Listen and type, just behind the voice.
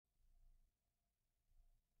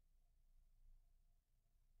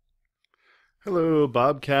Hello,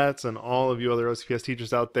 Bobcats, and all of you other OCPS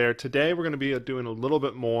teachers out there. Today we're going to be doing a little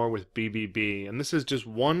bit more with BBB, and this is just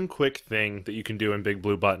one quick thing that you can do in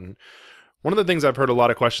BigBlueButton. One of the things I've heard a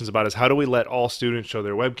lot of questions about is how do we let all students show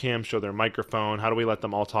their webcam, show their microphone, how do we let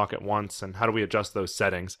them all talk at once, and how do we adjust those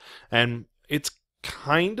settings? And it's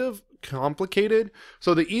kind of complicated.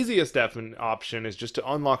 So the easiest option is just to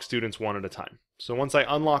unlock students one at a time. So once I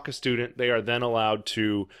unlock a student, they are then allowed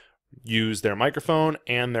to use their microphone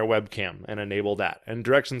and their webcam and enable that. And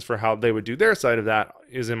directions for how they would do their side of that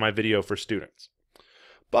is in my video for students.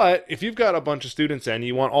 But if you've got a bunch of students in,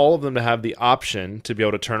 you want all of them to have the option to be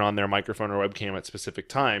able to turn on their microphone or webcam at specific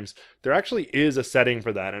times. There actually is a setting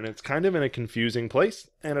for that, and it's kind of in a confusing place,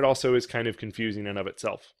 and it also is kind of confusing in of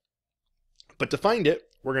itself. But to find it,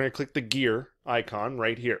 we're going to click the gear icon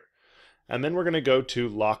right here. And then we're going to go to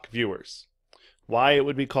Lock Viewers. Why it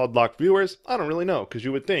would be called Lock Viewers, I don't really know, because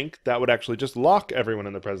you would think that would actually just lock everyone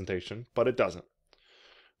in the presentation, but it doesn't.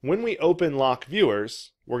 When we open Lock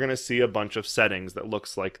Viewers, we're going to see a bunch of settings that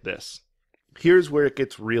looks like this. Here's where it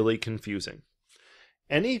gets really confusing.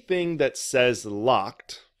 Anything that says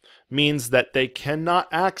locked means that they cannot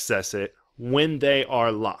access it when they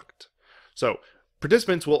are locked. So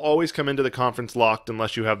participants will always come into the conference locked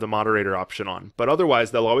unless you have the moderator option on, but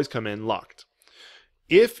otherwise they'll always come in locked.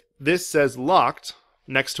 If this says locked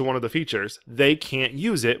next to one of the features, they can't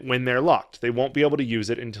use it when they're locked. They won't be able to use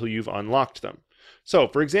it until you've unlocked them. So,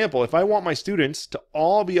 for example, if I want my students to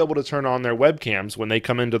all be able to turn on their webcams when they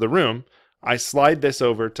come into the room, I slide this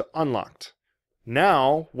over to unlocked.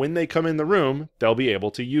 Now, when they come in the room, they'll be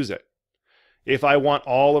able to use it. If I want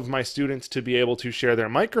all of my students to be able to share their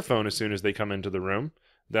microphone as soon as they come into the room,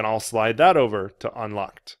 then I'll slide that over to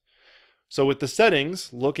unlocked. So with the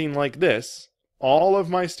settings looking like this, all of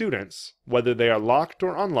my students, whether they are locked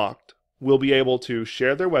or unlocked, will be able to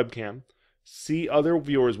share their webcam, see other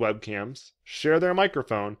viewers' webcams, share their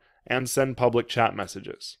microphone, and send public chat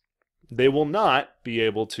messages. They will not be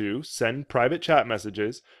able to send private chat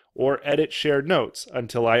messages or edit shared notes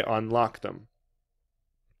until I unlock them.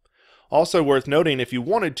 Also worth noting, if you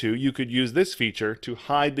wanted to, you could use this feature to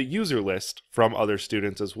hide the user list from other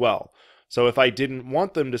students as well. So if I didn't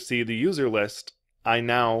want them to see the user list, I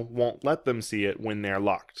now won't let them see it when they're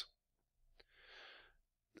locked.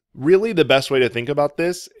 Really, the best way to think about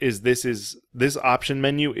this option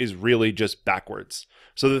menu is really just backwards.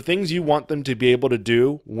 So the things you want them to be able to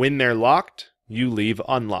do when they're locked, you leave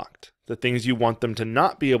unlocked. The things you want them to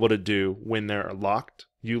not be able to do when they're locked,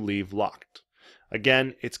 you leave locked.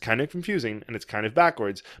 Again, it's kind of confusing and it's kind of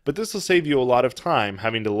backwards, but this will save you a lot of time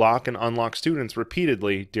having to lock and unlock students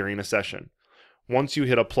repeatedly during a session. Once you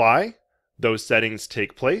hit apply, those settings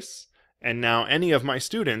take place, and now any of my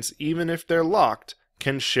students, even if they're locked,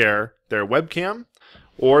 can share their webcam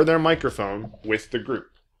or their microphone with the group,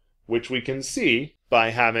 which we can see by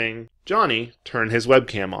having Johnny turn his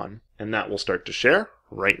webcam on, and that will start to share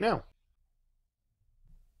right now.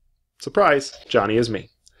 Surprise, Johnny is me.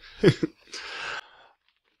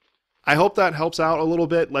 I hope that helps out a little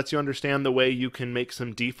bit, lets you understand the way you can make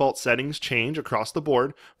some default settings change across the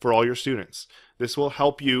board for all your students. This will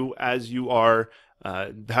help you as you are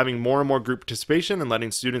having more and more group participation and letting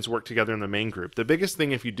students work together in the main group. The biggest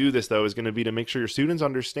thing if you do this, though, is going to be to make sure your students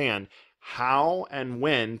understand how and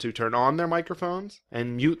when to turn on their microphones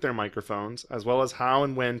and mute their microphones, as well as how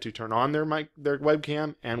and when to turn on their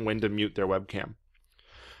webcam and when to mute their webcam.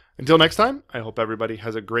 Until next time, I hope everybody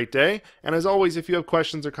has a great day. And as always, if you have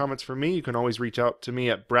questions or comments for me, you can always reach out to me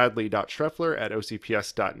at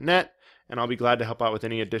bradley.streffler@ocps.net, and I'll be glad to help out with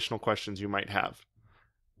any additional questions you might have.